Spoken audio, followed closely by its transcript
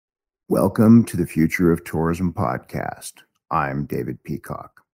Welcome to the Future of Tourism podcast. I'm David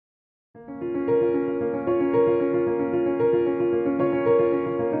Peacock.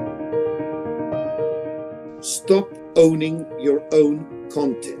 Stop owning your own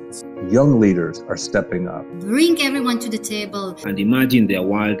content. Young leaders are stepping up. Bring everyone to the table and imagine their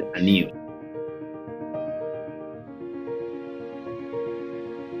world anew.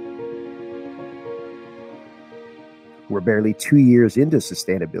 We're barely 2 years into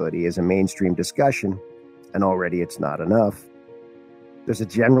sustainability as a mainstream discussion, and already it's not enough. There's a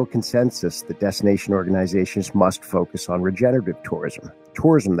general consensus that destination organizations must focus on regenerative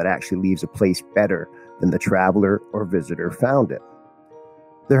tourism that actually leaves a place better than the traveler or visitor found it.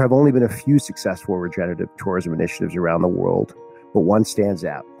 There have only been a few successful regenerative tourism initiatives around the world, but one stands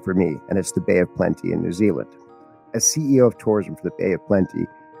out for me, and it's the Bay of Plenty in New Zealand. As CEO of tourism for the Bay of Plenty,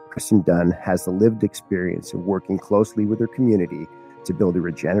 Kristin Dunne has the lived experience of working closely with her community to build a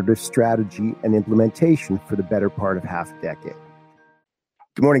regenerative strategy and implementation for the better part of half a decade.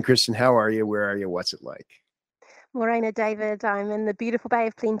 Good morning, Kristin. How are you? Where are you? What's it like? Morena, David. I'm in the beautiful Bay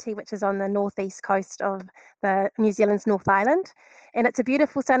of Plenty, which is on the northeast coast of the New Zealand's North Island. And it's a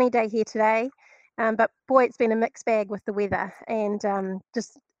beautiful sunny day here today. But boy, it's been a mixed bag with the weather. And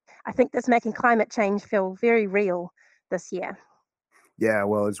I think that's making climate change feel very real this year. Yeah,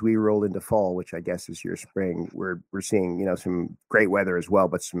 well, as we roll into fall, which I guess is your spring, we're seeing, some great weather as well,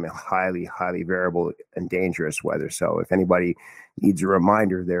 but some highly, highly variable and dangerous weather. So if anybody needs a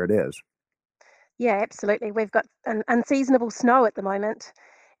reminder, there it is. Yeah, absolutely. We've got an unseasonable snow at the moment,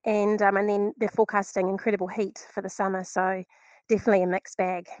 and then they're forecasting incredible heat for the summer. So definitely a mixed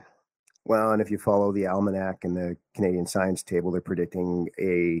bag. Well, and if you follow the almanac and the Canadian Science Table, they're predicting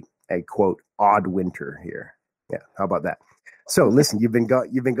a quote odd winter here. Yeah, how about that? So listen, you've been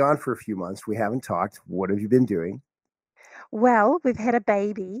gone for a few months. We haven't talked. What have you been doing? Well, we've had a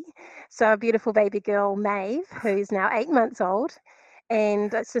baby, so a beautiful baby girl, Maeve, who's now 8 months old.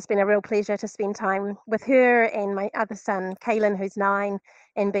 And it's just been a real pleasure to spend time with her and my other son, Kaylin, who's 9,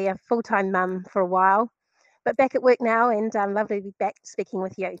 and be a full-time mum for a while. But back at work now, and lovely to be back speaking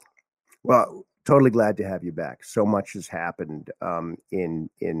with you. Well, totally glad to have you back. So much has happened in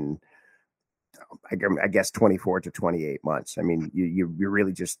I guess 24 to 28 months. I mean, you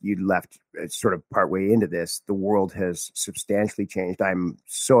really you left sort of partway into this. The world has substantially changed. I'm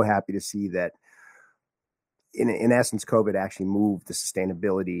so happy to see that in essence, COVID actually moved the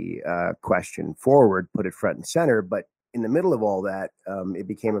sustainability question forward, put it front and center. But in the middle of all that, it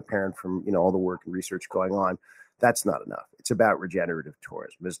became apparent from all the work and research going on, that's not enough. It's about regenerative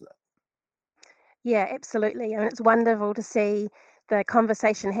tourism, isn't it? Yeah, absolutely. And it's wonderful to see the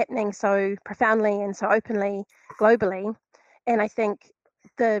conversation happening so profoundly and so openly globally. And I think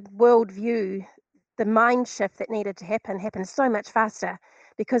the worldview, the mind shift that needed to happened so much faster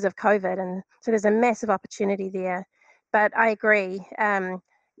because of COVID. And so there's a massive opportunity there. But I agree,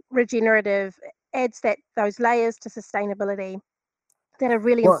 regenerative adds those layers to sustainability that are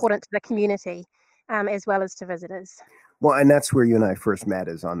really important to the community as well as to visitors. Well, and that's where you and I first met,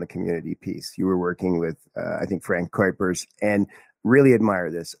 is on the community piece. You were working with, I think, Frank Kuipers, and really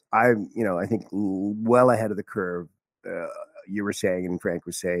admire this. I think well ahead of the curve. You were saying, and Frank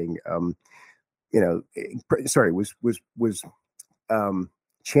was saying, was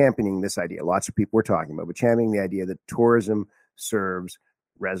championing this idea. Lots of people were talking about, but championing the idea that tourism serves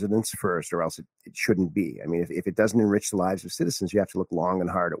residents first, or else it shouldn't be. I mean, if it doesn't enrich the lives of citizens, you have to look long and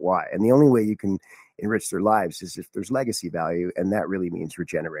hard at why. And the only way you can enrich their lives is if there's legacy value, and that really means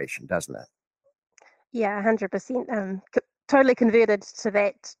regeneration, doesn't it? Yeah, 100%. Totally converted to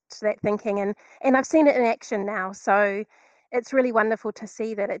that thinking, and I've seen it in action now. So it's really wonderful to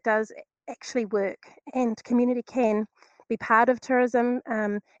see that it does actually work, and community can be part of tourism,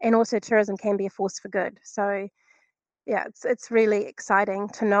 and also tourism can be a force for good. So yeah, it's really exciting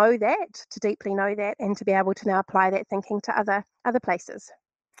to know that, to deeply know that, and to be able to now apply that thinking to other places.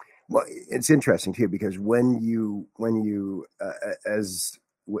 Well, it's interesting too, because when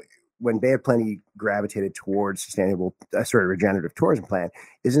Bay of Plenty gravitated towards regenerative tourism plan,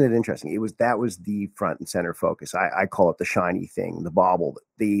 isn't it interesting? That was the front and center focus. I call it the shiny thing, the bauble,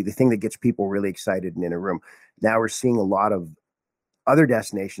 the thing that gets people really excited and in a room. Now we're seeing a lot of other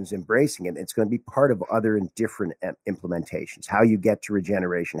destinations embracing it. It's going to be part of other and different implementations. How you get to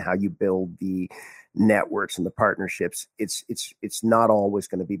regeneration, how you build the networks and the partnerships. It's not always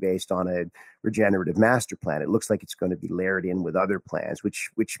going to be based on a regenerative master plan. It looks like it's going to be layered in with other plans,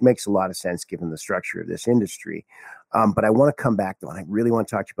 which makes a lot of sense given the structure of this industry. But I want to come back though, and I really want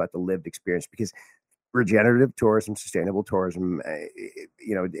to talk to you about the lived experience, because regenerative tourism, sustainable tourism,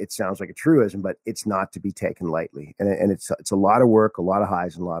 it sounds like a truism, but it's not to be taken lightly. And it's a lot of work, a lot of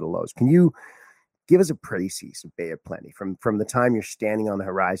highs and a lot of lows. Can you give us a précis of Bay of Plenty from the time you're standing on the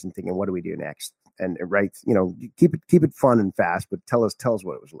horizon thinking, what do we do next? And keep it fun and fast, but tell us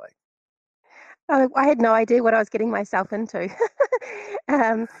what it was like. I had no idea what I was getting myself into.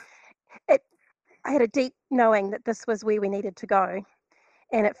 I had a deep knowing that this was where we needed to go.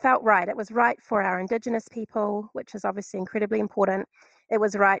 And it felt right. It was right for our Indigenous people, which is obviously incredibly important. It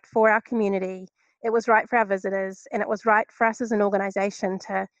was right for our community. It was right for our visitors. And it was right for us as an organisation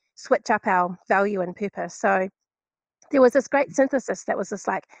to switch up our value and purpose. So there was this great synthesis that was just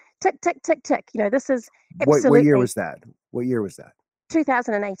like, tick, tick, tick, tick. This is absolutely... What year was that?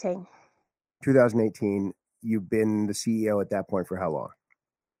 2018. 2018. You've been the CEO at that point for how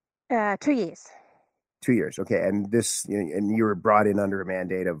long? 2 years. 2 years. Okay. And and you were brought in under a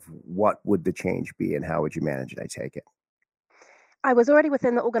mandate of what would the change be and how would you manage it? I take it. I was already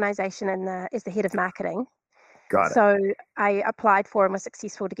within the organization as the head of marketing. Got it. So I applied for and was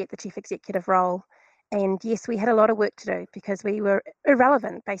successful to get the chief executive role. And yes, we had a lot of work to do because we were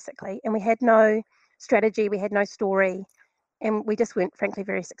irrelevant basically. And we had no strategy, we had no story, and we just weren't frankly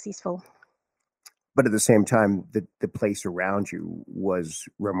very successful. But at the same time, the place around you was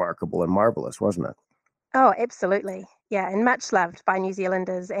remarkable and marvelous, wasn't it? Oh, absolutely. Yeah, and much loved by New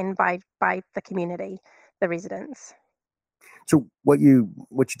Zealanders and by the community, the residents. So what you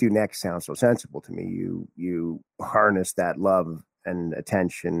do next sounds so sensible to me. You harness that love and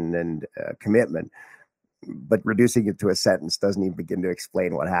attention and commitment, but reducing it to a sentence doesn't even begin to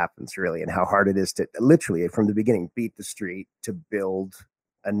explain what happens really and how hard it is to literally from the beginning beat the street to build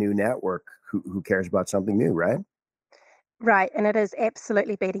a new network who cares about something new, right? Right, and it is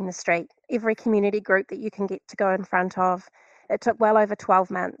absolutely beating the street. Every community group that you can get to go in front of, it took well over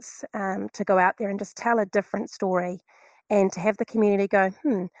 12 months to go out there and just tell a different story and to have the community go,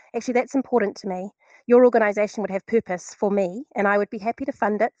 actually that's important to me. Your organisation would have purpose for me and I would be happy to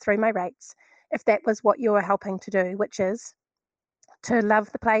fund it through my rates if that was what you were helping to do, which is to love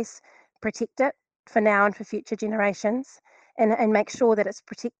the place, protect it for now and for future generations and make sure that it's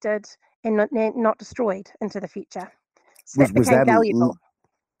protected and not destroyed into the future. So that became valuable.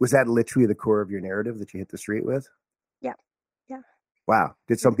 Was that literally the core of your narrative that you hit the street with? Yeah. Wow.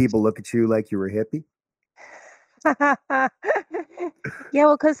 Did some people look at you like you were a hippie? Yeah,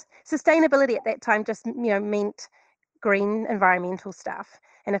 well, because sustainability at that time just meant green environmental stuff,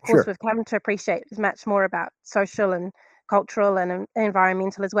 and of course Sure. we've come to appreciate it's much more about social and cultural and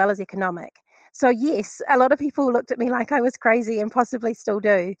environmental as well as economic. So yes, a lot of people looked at me like I was crazy and possibly still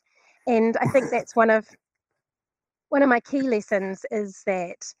do, and I think that's one of my key lessons is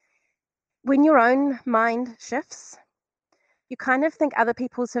that when your own mind shifts, you kind of think other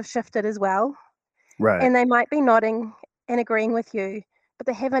people's have shifted as well. Right. And they might be nodding and agreeing with you, but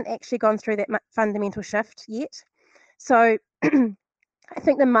they haven't actually gone through that fundamental shift yet. So I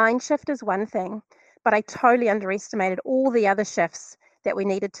think the mind shift is one thing, but I totally underestimated all the other shifts that we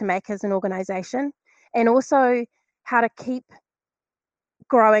needed to make as an organization, and also how to keep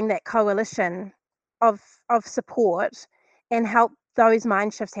growing that coalition of support and help those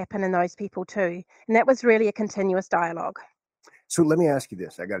mind shifts happen in those people too. And that was really a continuous dialogue. So let me ask you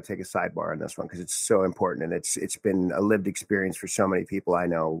this. I got to take a sidebar on this one because it's so important and it's been a lived experience for so many people I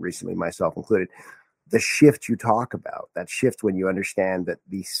know recently, myself included. The shift you talk about, that shift when you understand that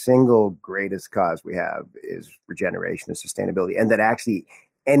the single greatest cause we have is regeneration and sustainability, and that actually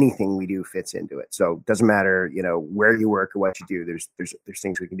anything we do fits into it. So it doesn't matter, where you work or what you do, there's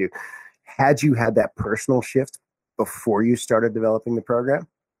things we can do. Had you had that personal shift before you started developing the program?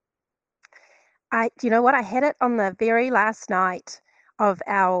 Do you know what? I had it on the very last night of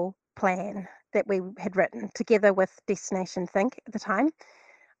our plan that we had written together with Destination Think at the time.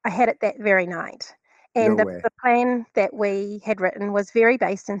 I had it that very night. And No way. the plan that we had written was very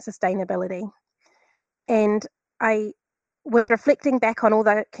based in sustainability. And I was reflecting back on all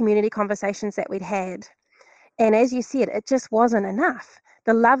the community conversations that we'd had. And as you said, it just wasn't enough.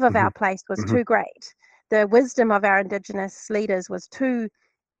 The love of our place was too great. The wisdom of our Indigenous leaders was too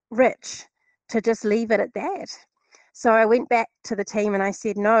rich to just leave it at that. So I went back to the team and I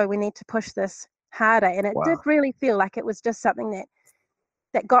said, no, we need to push this harder. And it did really feel like it was just something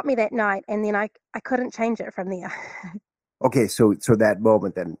that got me that night. And then I couldn't change it from there. Okay, so that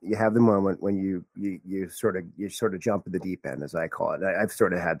moment, then you have the moment when you sort of jump in the deep end, as I call it. I've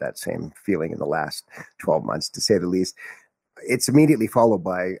sort of had that same feeling in the last 12 months, to say the least. It's immediately followed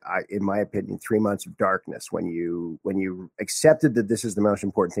by, in my opinion, 3 months of darkness when you accepted that this is the most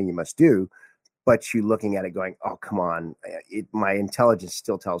important thing you must do, but you looking at it going, oh, come on, my intelligence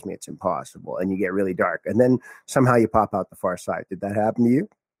still tells me it's impossible. And you get really dark. And then somehow you pop out the far side. Did that happen to you?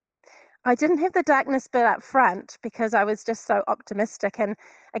 I didn't have the darkness bit up front because I was just so optimistic. And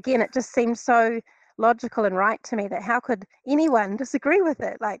again, it just seemed so logical and right to me that how could anyone disagree with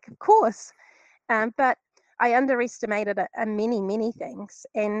it? Like, of course. But I underestimated many things.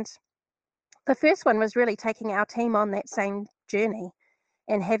 And the first one was really taking our team on that same journey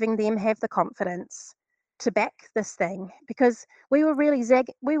and having them have the confidence to back this thing, because we were really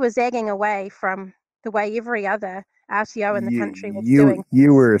zagging away from the way every other RTO in the country was doing.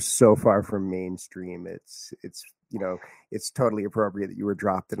 You were so far from mainstream. It's it's totally appropriate that you were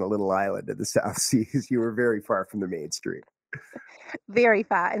dropped in a little island in the South Seas. You were very far from the mainstream. Very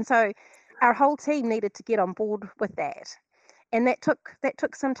far. And so our whole team needed to get on board with that. And that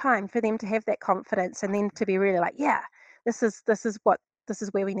took some time for them to have that confidence and then to be really like, yeah, this is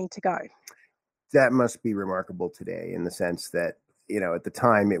where we need to go. That must be remarkable today in the sense that, at the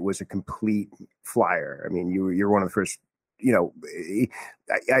time it was a complete flyer. I mean, you're one of the first,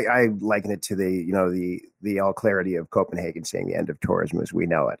 I liken it to the all clarity of Copenhagen saying the end of tourism as we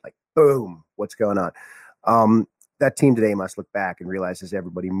know it, like, boom, what's going on? That team today must look back and realize as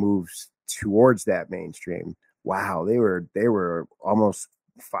everybody moves towards that mainstream, wow, they were almost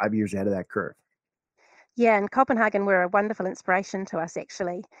 5 years ahead of that curve. Yeah, and Copenhagen were a wonderful inspiration to us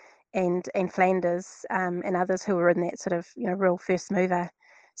actually, and Flanders and others who were in that sort of real first mover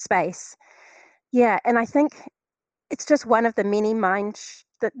space. Yeah, and I think it's just one of the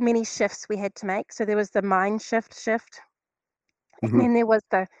many shifts we had to make. So there was the mind shift, and then there was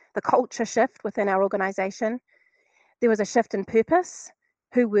the culture shift within our organization. There was a shift in purpose.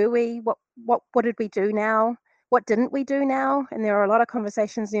 Who were we? What did we do now? What didn't we do now? And there were a lot of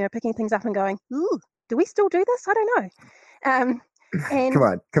conversations, picking things up and going, ooh, do we still do this? I don't know. And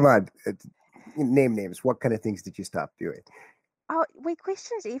come on. Name names. What kind of things did you stop doing? Oh, we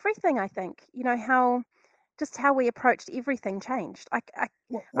questioned everything, I think. How we approached everything changed.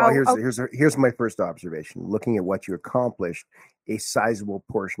 Here's my first observation. Looking at what you accomplished, a sizable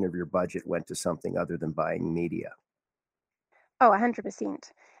portion of your budget went to something other than buying media. Oh,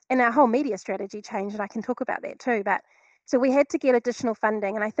 100%. And our whole media strategy changed, and I can talk about that too. But so we had to get additional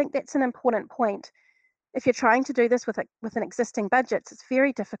funding, and I think that's an important point. If you're trying to do this with an existing budget, it's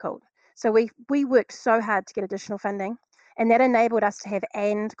very difficult. So we worked so hard to get additional funding, and that enabled us to have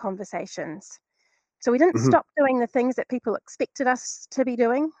conversations. So we didn't stop doing the things that people expected us to be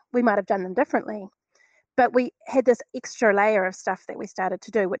doing. We might have done them differently, but we had this extra layer of stuff that we started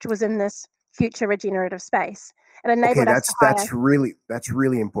to do, which was in this future regenerative space. It enabled us to hire. That's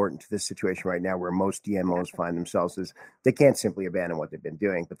really important to this situation right now, where most DMOs find themselves is they can't simply abandon what they've been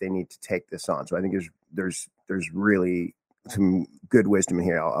doing, but they need to take this on. So I think there's really some good wisdom in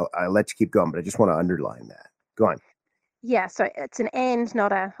here. I'll let you keep going, but I just want to underline that. Go on. Yeah, so it's an and,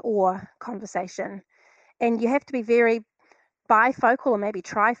 not a or conversation. And you have to be very bifocal or maybe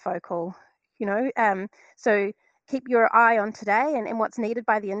trifocal, so keep your eye on today and what's needed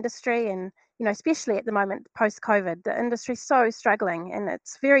by the industry. And, especially at the moment, post-COVID, the industry's so struggling, and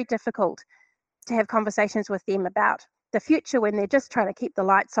it's very difficult to have conversations with them about the future when they're just trying to keep the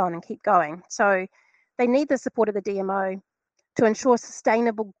lights on and keep going. So they need the support of the DMO to ensure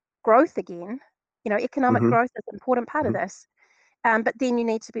sustainable growth again. Economic growth is an important part of this. But then you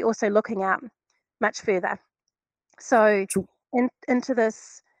need to be also looking out much further. So into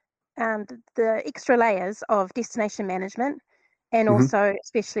this, the extra layers of destination management, and also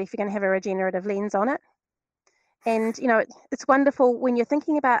especially if you're going to have a regenerative lens on it. And, it's wonderful when you're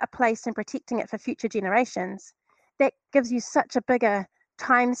thinking about a place and protecting it for future generations. That gives you such a bigger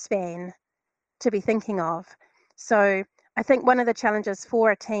time span to be thinking of. So I think one of the challenges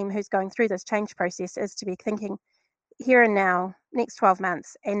for a team who's going through this change process is to be thinking here and now, next 12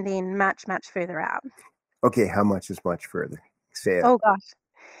 months, and then much, much further out. Okay, how much is much further? Say it. Oh, gosh.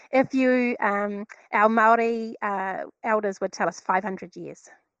 If you, our Maori elders would tell us 500 years.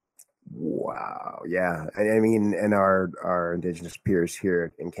 Wow. Yeah. I mean, and our Indigenous peers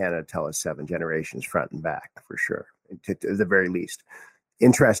here in Canada tell us 7 generations front and back, for sure, to the very least.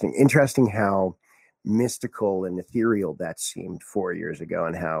 Interesting how mystical and ethereal that seemed 4 years ago,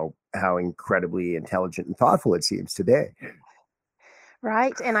 and how incredibly intelligent and thoughtful it seems today.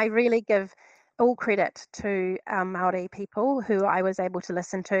 Right. And I really give all credit to our Maori people who I was able to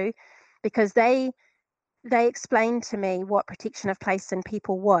listen to, because they explained to me what protection of place and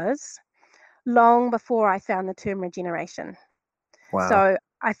people was long before I found the term regeneration. Wow. So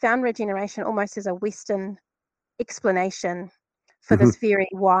I found regeneration almost as a Western explanation for this very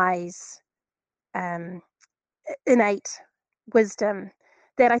wise, innate wisdom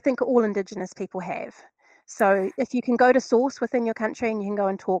that I think all Indigenous people have. So if you can go to source within your country and you can go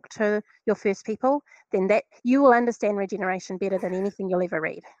and talk to your First People, then that you will understand regeneration better than anything you'll ever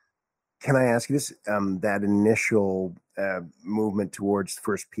read. Can I ask you this? That initial movement towards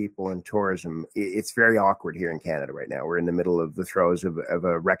First People and tourism, it's very awkward here in Canada right now. We're in the middle of the throes of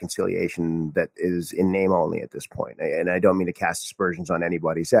a reconciliation that is in name only at this point. And I don't mean to cast aspersions on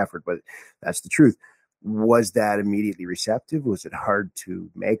anybody's effort, but that's the truth. Was that immediately receptive? Was it hard to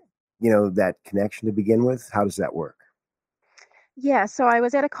make, that connection to begin with? How does that work? Yeah, so I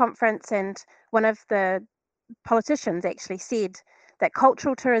was at a conference and one of the politicians actually said that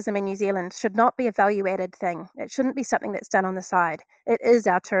cultural tourism in New Zealand should not be a value-added thing. It shouldn't be something that's done on the side. It is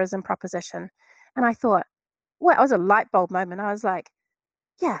our tourism proposition. And I thought, well, it was a light bulb moment. I was like,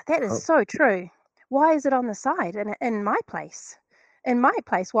 yeah, that is Oh, so true. Why is it on the side in my place? In my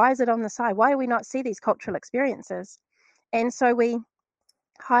place, why is it on the side? Why do we not see these cultural experiences? And so we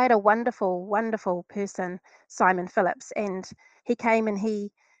hired a wonderful, wonderful person, Simon Phillips, and he came and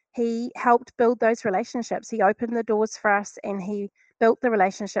he helped build those relationships. He opened the doors for us and he built the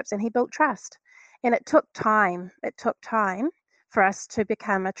relationships and he built trust. And it took time. It took time for us to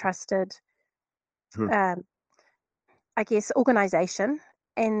become a trusted, hmm. um, I guess, organization,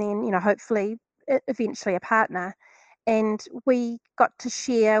 and then, hopefully eventually a partner. And we got to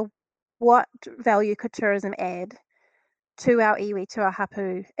share what value could tourism add to our iwi, to our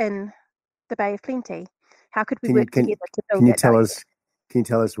hapu in the Bay of Plenty. How could we Can you work can together to build can you that tell value? us can you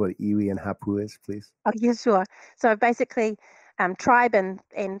tell us what iwi and hapu is, please? Oh, yeah, sure. So basically, tribe and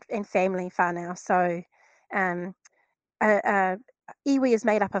family whānau. So um, iwi is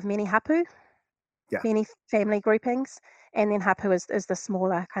made up of many hapu, Yeah. many family groupings, and then hapu is the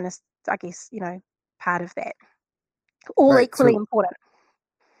smaller kind of, I guess, part of that. All All right. equally So important.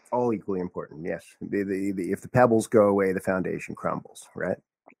 all equally important. Yes. If the pebbles go away, the foundation crumbles. Right.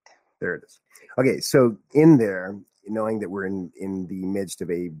 There it is. Okay. So in there, knowing that we're in the midst of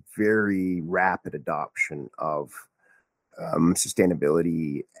a very rapid adoption of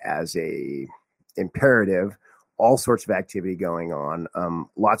sustainability as a imperative, all sorts of activity going on,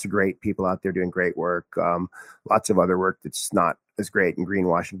 lots of great people out there doing great work, lots of other work that's not as great in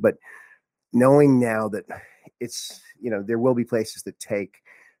greenwashing, but knowing now that it's, there will be places that take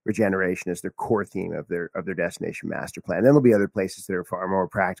regeneration as their core theme of their destination master plan. Then there'll be other places that are far more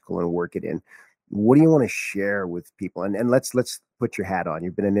practical and work it in. What do you want to share with people? And let's put your hat on.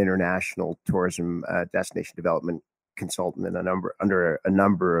 You've been an international tourism destination development consultant in under a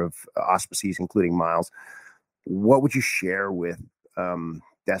number of auspices, including Miles. What would you share with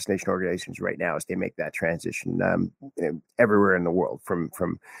destination organizations right now as they make that transition everywhere in the world,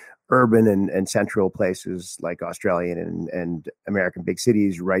 from urban and central places like Australian and American big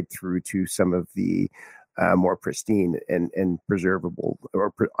cities, right through to some of the more pristine and preservable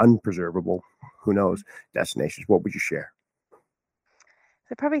or unpreservable, who knows, destinations? What would you share?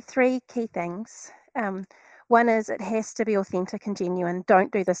 So probably three key things. One is it has to be authentic and genuine.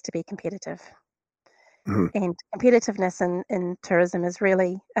 Don't do this to be competitive. Mhm. And competitiveness in tourism is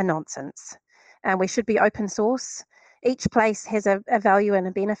really a nonsense. We should be open source. Each place has a value and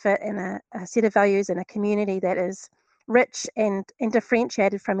a benefit and a set of values and a community that is rich and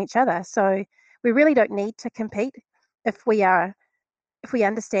differentiated from each other. So we really don't need to compete if we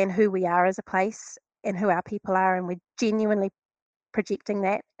understand who we are as a place and who our people are, and we're genuinely projecting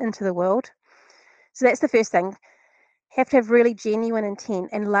that into the world. So that's the first thing. Have to have really genuine intent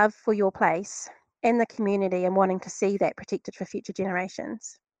and love for your place and the community and wanting to see that protected for future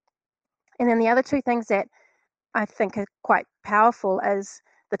generations. And then the other two things that I think are quite powerful is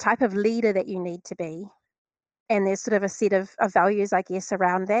the type of leader that you need to be. And there's sort of a set of values, I guess,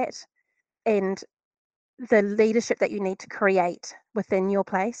 around that, and the leadership that you need to create within your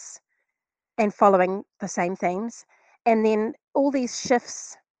place and following the same themes. And then all these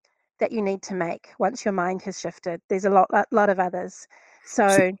shifts that you need to make once your mind has shifted. There's a lot of others. So,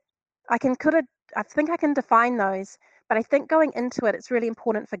 So I think I can define those, but I think going into it, it's really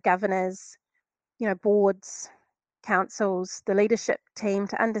important for governors, boards, councils, the leadership team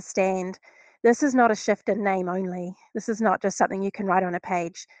to understand this is not a shift in name only. This is not just something you can write on a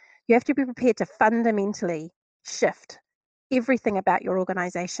page. You have to be prepared to fundamentally shift everything about your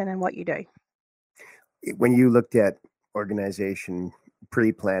organization and what you do. when you looked at organization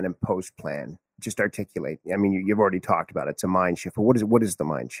pre-plan and post-plan, just articulate. I mean, you've already talked about it. It's a mind shift. But what is the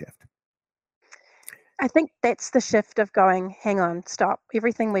mind shift? I think that's the shift of going, hang on, stop.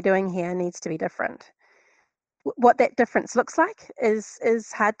 Everything we're doing here needs to be different. What that difference looks like is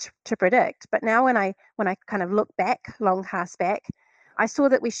hard to predict. But now when I kind of look back, long cast back, I saw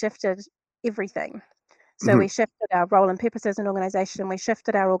that we shifted everything. So we shifted our role and purpose as an organization. We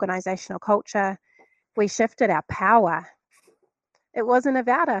shifted our organizational culture. We shifted our power. It wasn't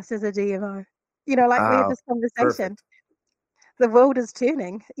about us as a DMO. Like we had this conversation. Perfect. The world is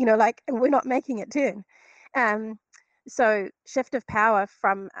turning, like we're not making it turn. So shift of power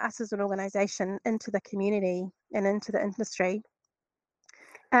from us as an organization into the community and into the industry.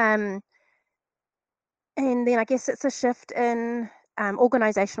 And then I guess it's a shift in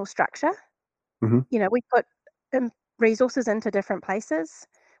organizational structure. We put resources into different places.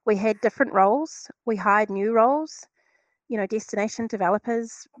 We had different roles. We hired new roles, destination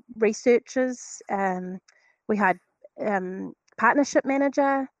developers, researchers. We hired partnership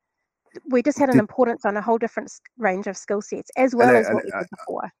manager. We just had an importance on a whole different range of skill sets, as well as what we did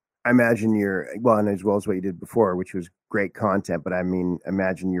before. I imagine and as well as what you did before, which was great content, but I mean,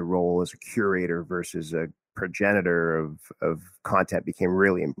 imagine your role as a curator versus a progenitor of content became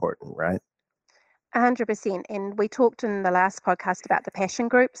really important, right? 100%. And we talked in the last podcast about the passion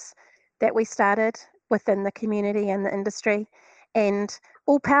groups that we started within the community and the industry. And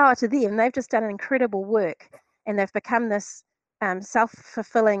all power to them. They've just done incredible work, and they've become this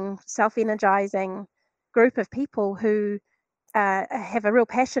self-fulfilling, self-energizing group of people who have a real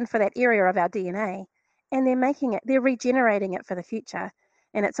passion for that area of our DNA, and they're regenerating it for the future.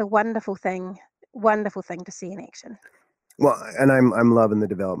 And it's a wonderful thing to see in action. Well, and I'm loving the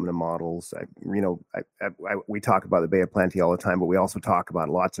development of models. We talk about the Bay of Plenty all the time, but we also talk about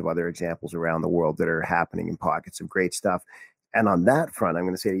lots of other examples around the world that are happening in pockets of great stuff. And on that front, I'm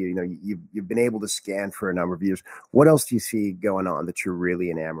going to say to you, you've been able to scan for a number of years. What else do you see going on that you're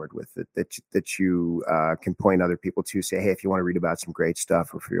really enamored with, that you can point other people to? Say, hey, if you want to read about some great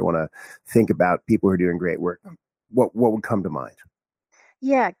stuff, or if you want to think about people who are doing great work, what would come to mind?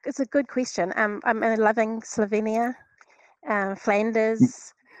 Yeah, it's a good question. I'm loving Slovenia,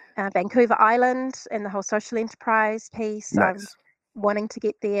 Flanders, Vancouver Island, and the whole social enterprise piece. Nice. I'm wanting to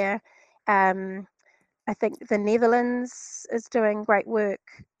get there. I think the Netherlands is doing great work.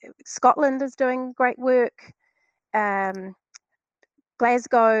 Scotland is doing great work.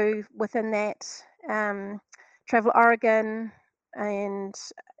 Glasgow within that, Travel Oregon, and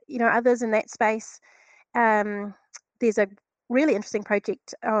others in that space. There's a really interesting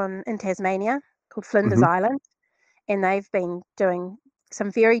project in Tasmania called Flinders Island, and they've been doing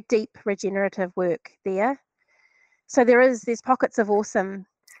some very deep regenerative work there. So there's pockets of awesome.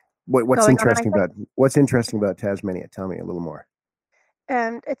 What's interesting about Tasmania? Tell me a little more.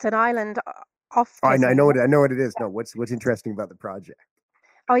 It's an island off Tasmania. I know what it is. Yeah. No, what's interesting about the project?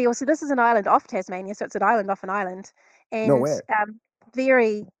 Oh yeah, so this is an island off Tasmania, so it's an island off an island, and no way.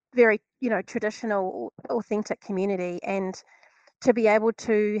 Very, very traditional, authentic community, and to be able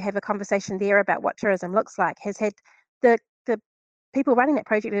to have a conversation there about what tourism looks like has had the people running that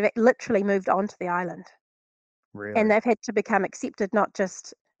project have literally moved onto the island. Really? And they've had to become accepted not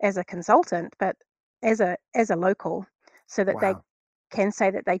just as a consultant, but as a local, so that they can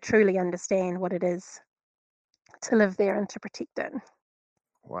say that they truly understand what it is to live there and to protect it.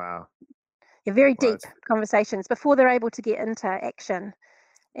 Wow. Yeah, very deep conversations before they're able to get into action.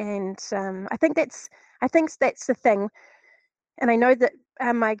 And I think that's the thing. And I know that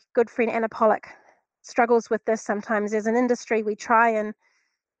my good friend Anna Pollock struggles with this sometimes. As an industry, we try and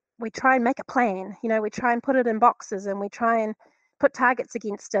make a plan. We try and put it in boxes, and we try and put targets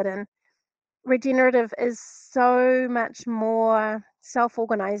against it. And regenerative is so much more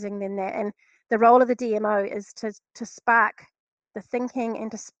self-organizing than that. And the role of the DMO is to spark the thinking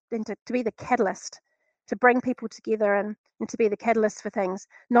and to be the catalyst, to bring people together and to be the catalyst for things,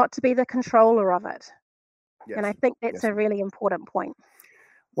 not to be the controller of it. Yes. And I think that's a really important point.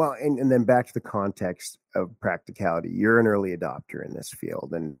 Well, and then back to the context of practicality. You're an early adopter in this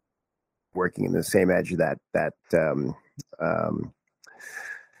field and working in the same edge of that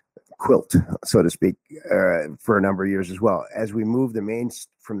quilt, so to speak, for a number of years as well. As we move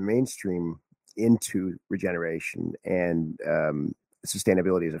from the mainstream into regeneration and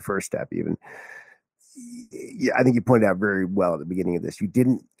sustainability as a first step, even, I think you pointed out very well at the beginning of this, you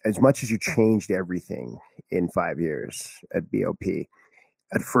didn't, as much as you changed everything in 5 years at BOP,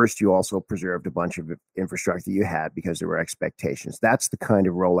 at first you also preserved a bunch of infrastructure that you had because there were expectations. That's the kind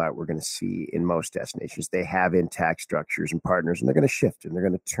of rollout we're going to see in most destinations. They have intact structures and partners, and they're going to shift and they're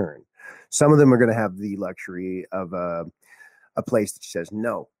going to turn. Some of them are going to have the luxury of a place that says,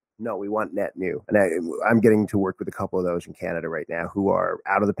 no, we want net new. And I'm getting to work with a couple of those in Canada right now who are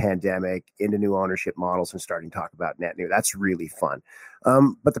out of the pandemic into new ownership models and starting to talk about net new. That's really fun.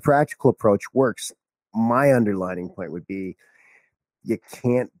 But the practical approach works. My underlining point would be, you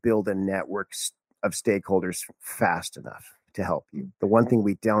can't build a network of stakeholders fast enough. to help you. The one thing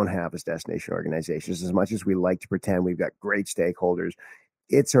we don't have as destination organizations, as much as we like to pretend we've got great stakeholders,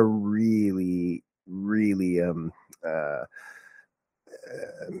 it's a really, really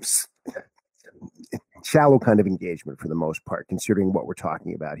shallow kind of engagement for the most part, considering what we're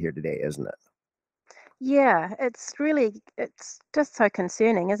talking about here today, isn't it? Yeah, it's just so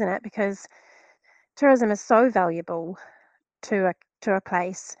concerning, isn't it? Because tourism is so valuable to a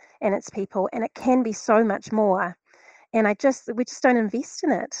place and its people, and it can be so much more. And we just don't invest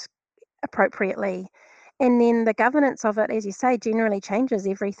in it appropriately. And then the governance of it, as you say, generally changes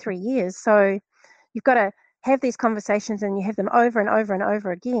every 3 years. So you've got to have these conversations, and you have them over and over and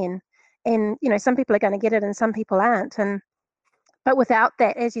over again. And some people are going to get it and some people aren't. But without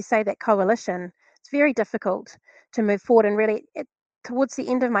that, as you say, that coalition, it's very difficult to move forward. And really, towards the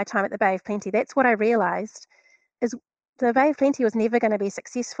end of my time at the Bay of Plenty, that's what I realised is the Bay of Plenty was never going to be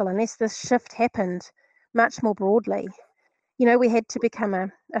successful unless this shift happened much more broadly. We had to become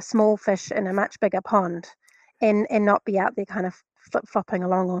a small fish in a much bigger pond, and not be out there kind of flip-flopping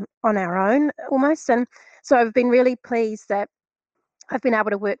along on our own almost. And so I've been really pleased that I've been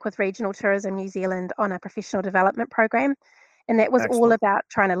able to work with Regional Tourism New Zealand on a professional development program, and that was all Excellent. about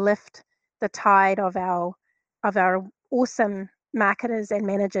trying to lift the tide of our awesome marketers and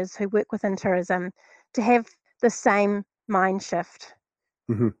managers who work within tourism to have the same mind shift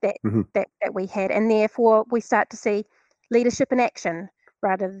that that we had, and therefore we start to see leadership in action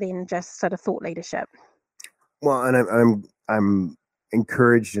rather than just sort of thought leadership. Well, and I'm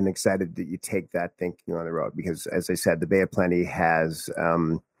encouraged and excited that you take that thinking on the road, because, as I said, the Bay of Plenty has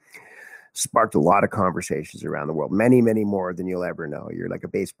sparked a lot of conversations around the world, many, many more than you'll ever know. You're like a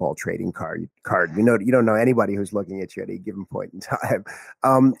baseball trading card. You don't know anybody who's looking at you at a given point in time,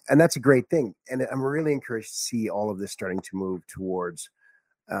 and that's a great thing. And I'm really encouraged to see all of this starting to move towards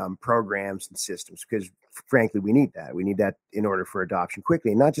programs and systems, because frankly, we need that. We need that in order for adoption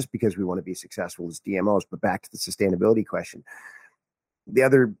quickly, and not just because we want to be successful as DMOs, but back to the sustainability question. The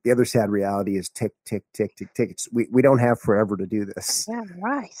other sad reality is tick, tick, tick, tick, tick. We don't have forever to do this. Yeah,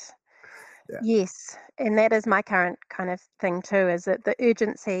 right. Yeah. Yes, and that is my current kind of thing too, is that the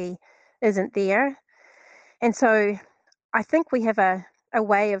urgency isn't there. And so I think we have a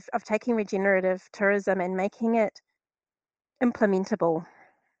way of taking regenerative tourism and making it implementable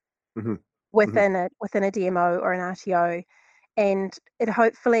Mm-hmm. within a DMO or an RTO, and it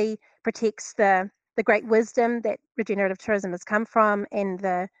hopefully protects the great wisdom that regenerative tourism has come from, and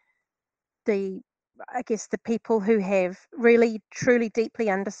the I guess the people who have really truly deeply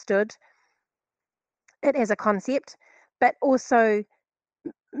understood it as a concept, but also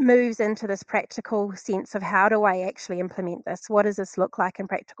moves into this practical sense of, how do I actually implement this? What does this look like in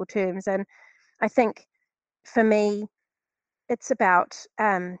practical terms? And I think for me, it's about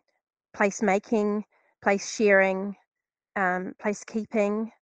place making, place sharing, place keeping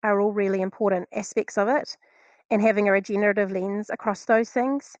are all really important aspects of it, and having a regenerative lens across those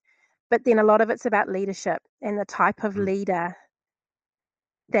things. But then a lot of it's about leadership and the type of leader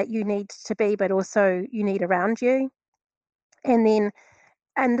that you need to be, but also you need around you. And then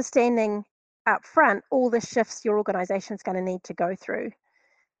understanding up front all the shifts your organization is going to need to go through,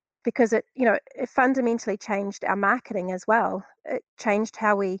 because it fundamentally changed our marketing as well. It changed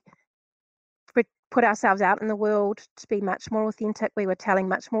how we put ourselves out in the world to be much more authentic. We were telling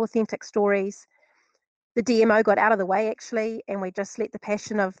much more authentic stories. The DMO got out of the way, actually, and we just let the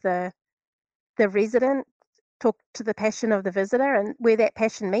passion of the resident talk to the passion of the visitor, and where that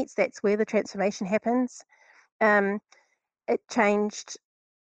passion meets, that's where the transformation happens. It changed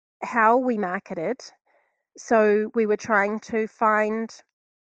how we marketed. So we were trying to find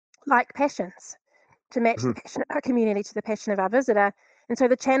like passions to match the passion of our community to the passion of our visitor. And so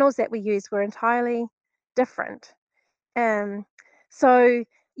the channels that we used were entirely different. So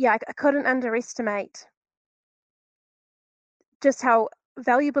yeah, I couldn't underestimate just how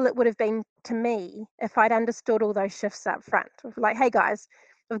valuable it would have been to me if I'd understood all those shifts up front. Like, hey guys,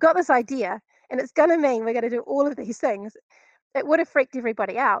 we've got this idea, and it's going to mean we're going to do all of these things. It would have freaked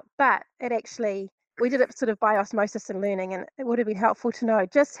everybody out, but we did it sort of by osmosis and learning, and it would have been helpful to know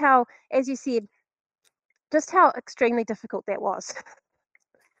just how, as you said, just how extremely difficult that was.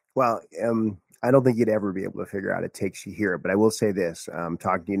 Well, I don't think you'd ever be able to figure out it takes you here, but I will say this: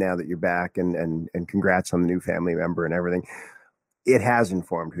 talking to you now that you're back, and congrats on the new family member and everything. It has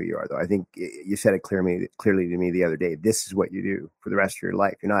informed who you are, though. I think you said it clearly to me the other day. This is what you do for the rest of your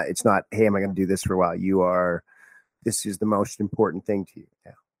life. It's not, hey, am I going to do this for a while? This is the most important thing to you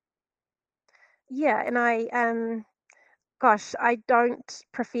now. Yeah, and I don't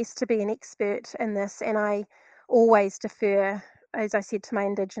profess to be an expert in this, and I always defer as I said, to my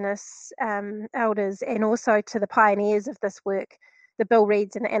Indigenous elders, and also to the pioneers of this work, the Bill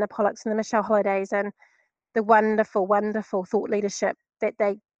Reeds and the Anna Pollocks and the Michelle Hollidays, and the wonderful, wonderful thought leadership that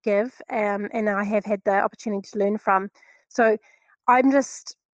they give, and I have had the opportunity to learn from. So I'm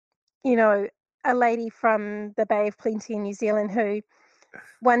just, a lady from the Bay of Plenty in New Zealand who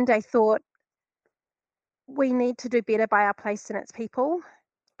one day thought, we need to do better by our place and its people,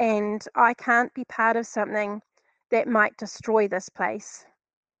 and I can't be part of something that might destroy this place.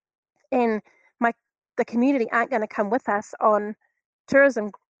 And the community aren't going to come with us on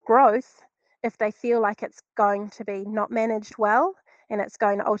tourism growth if they feel like it's going to be not managed well and it's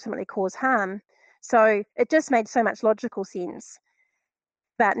going to ultimately cause harm. So it just made so much logical sense.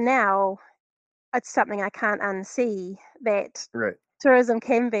 But now it's something I can't unsee, that Right. tourism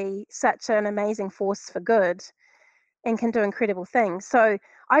can be such an amazing force for good and can do incredible things. So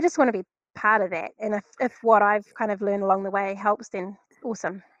I just want to be part of that. And if what I've kind of learned along the way helps, then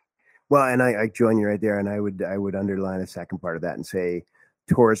awesome. Well, and I join you right there, and I would underline a second part of that and say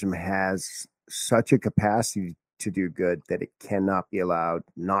tourism has such a capacity to do good that it cannot be allowed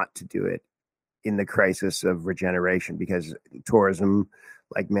not to do it in the crisis of regeneration, because tourism,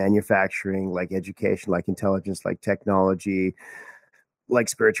 like manufacturing, like education, like intelligence, like technology, like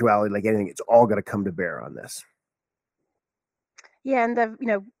spirituality, like anything, it's all going to come to bear on this. Yeah,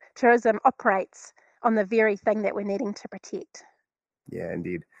 and tourism operates on the very thing that we're needing to protect. Yeah,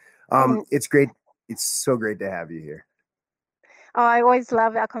 indeed. And It's great. It's so great to have you here. I always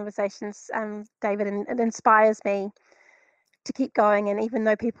love our conversations, David, and it inspires me to keep going. And even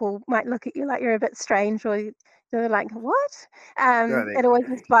though people might look at you like you're a bit strange, or they're like, what? It always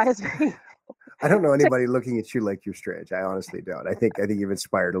inspires me. I don't know anybody looking at you like you're strange. I honestly don't. I think you've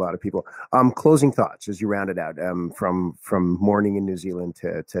inspired a lot of people. Closing thoughts as you round it out, from morning in New Zealand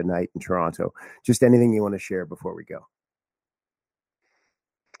to night in Toronto. Just anything you want to share before we go.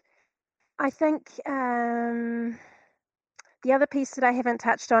 I think the other piece that I haven't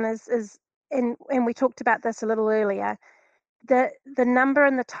touched on is and we talked about this a little earlier, the number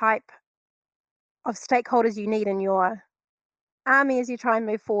and the type of stakeholders you need in your army as you try and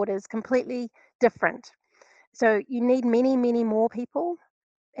move forward is completely different. So you need many, many more people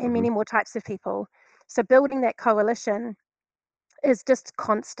and many more types of people. So building that coalition is just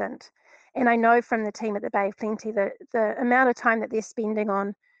constant. And I know from the team at the Bay of Plenty that the amount of time that they're spending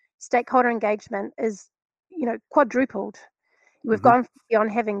on stakeholder engagement is, quadrupled. We've gone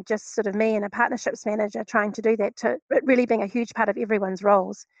beyond having just sort of me and a partnerships manager trying to do that to it really being a huge part of everyone's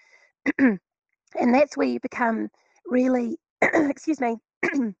roles. And that's where you become really, excuse me,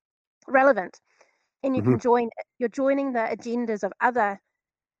 relevant. And you can you're joining the agendas of other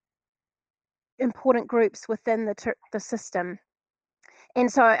important groups within the system.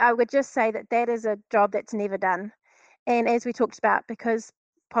 And so I would just say that is a job that's never done. And as we talked about, because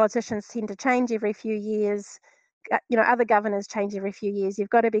politicians tend to change every few years, other governors change every few years, you've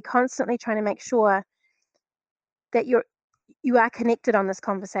got to be constantly trying to make sure that you are connected on this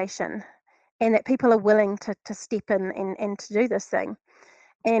conversation and that people are willing to step in and to do this thing.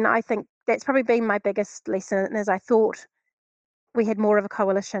 And I think that's probably been my biggest lesson, as I thought we had more of a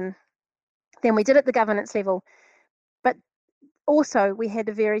coalition than we did at the governance level. But also we had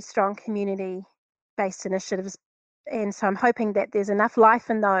a very strong community-based initiatives. And so I'm hoping that there's enough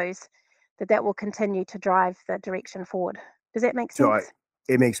life in those that will continue to drive the direction forward. Does that make sense?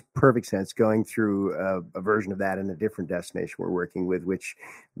 It makes perfect sense. Going through a version of that in a different destination we're working with, which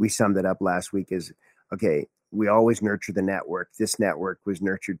we summed it up last week, is, okay, we always nurture the network. This network was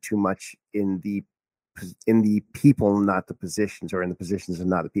nurtured too much in the people, not the positions, or in the positions and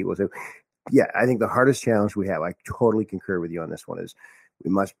not the people. So yeah, I think the hardest challenge we have, I totally concur with you on this one, is we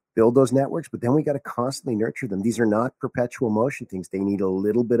must build those networks, but then we got to constantly nurture them. These are not perpetual motion things. They need a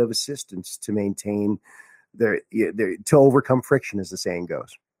little bit of assistance to maintain to overcome friction, as the saying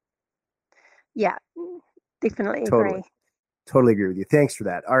goes. Yeah, definitely agree. Totally agree with you. Thanks for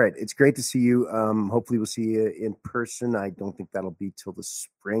that. All right. It's great to see you. Hopefully we'll see you in person. I don't think that'll be till the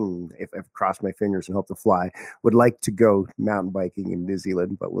spring, if I've crossed my fingers and hope to fly. Would like to go mountain biking in New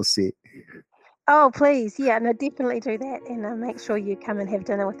Zealand, but we'll see. Oh, please. Yeah, no, definitely do that. And make sure you come and have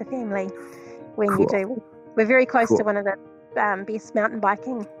dinner with the family when you do. We're very close to one of the best mountain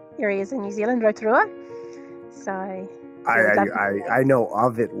biking areas in New Zealand, Rotorua. So I know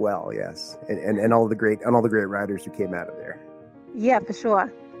of it well, yes. And all the great riders who came out of there. Yeah, for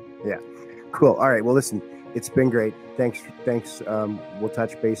sure. Yeah. Cool. All right. Well, listen, it's been great. Thanks. We'll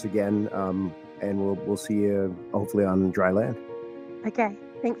touch base again. And we'll see you hopefully on dry land. Okay.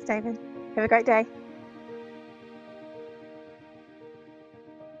 Thanks, David. Have a great day.